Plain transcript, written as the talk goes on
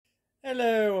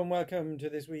Hello and welcome to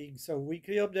this week's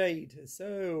weekly update.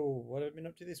 So, what have I been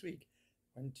up to this week?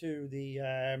 Went to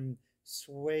the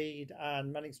Suede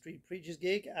and Manning Street Preachers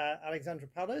gig at Alexandra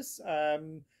Palace.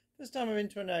 First time I've been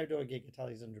to an outdoor gig at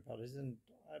Alexandra Palace, and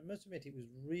I must admit it was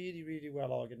really, really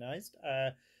well organised.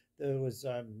 There was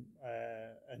a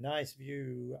nice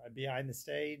view behind the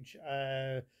stage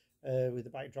with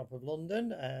the backdrop of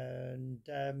London, and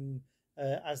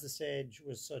as the stage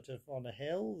was sort of on a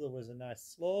hill, there was a nice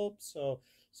slope, so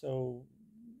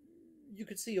you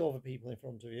could see over people in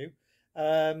front of you.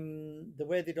 The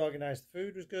way they'd organised the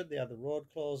food was good. They had the road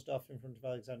closed off in front of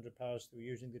Alexandra Palace. They were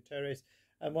using the terrace,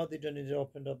 and what they'd done is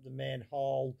opened up the main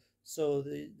hall. So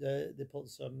they put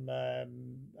some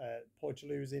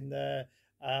portaloos in there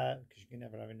because you can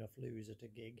never have enough loos at a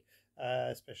gig,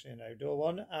 especially an outdoor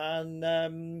one, and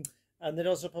they'd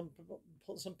also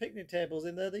put some picnic tables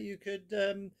in there that you could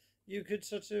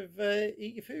sort of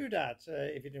eat your food at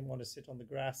if you didn't want to sit on the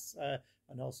grass,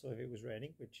 and also if it was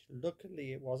raining, which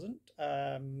luckily it wasn't.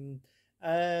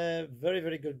 Very,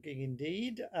 very good gig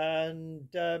indeed.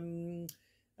 And on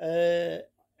the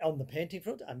painting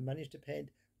front, I managed to paint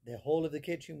the whole of the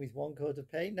kitchen with one coat of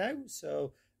paint now.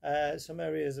 So some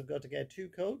areas have got to get two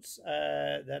coats.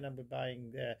 Then I'm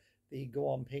buying the Go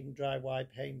On Pink dry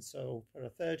white paint. So for a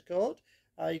third coat,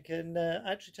 I can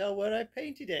actually tell where I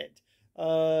painted it.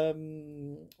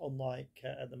 Unlike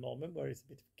at the moment where it's a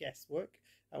bit of guesswork.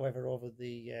 However, over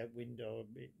the window,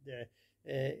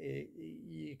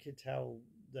 you could tell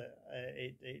that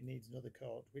it needs another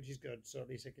coat, which is good. So at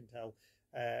least I can tell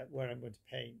where I'm going to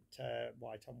paint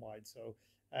white on white. So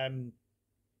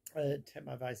take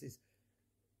my advice is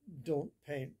don't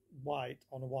paint white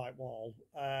on a white wall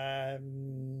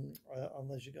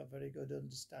unless you've got a very good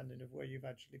understanding of where you've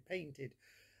actually painted.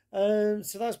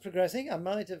 So that's progressing. I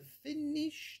might have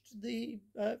finished the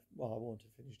well, I won't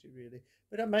have finished it really,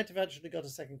 but I might have actually got a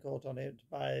second coat on it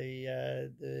by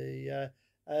the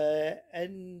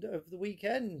end of the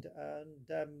weekend, and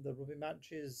the rugby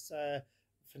matches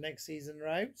for next season are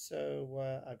out.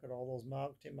 So I've got all those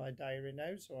marked in my diary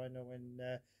now, so I know when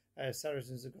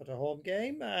Saracens have got a home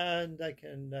game, and I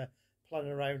can plan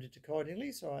around it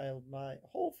accordingly. So I'll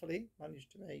hopefully manage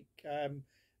to make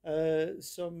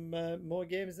some more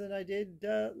games than I did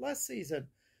last season.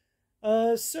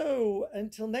 So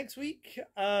until next week,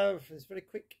 for this very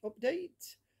quick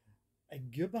update,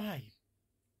 goodbye.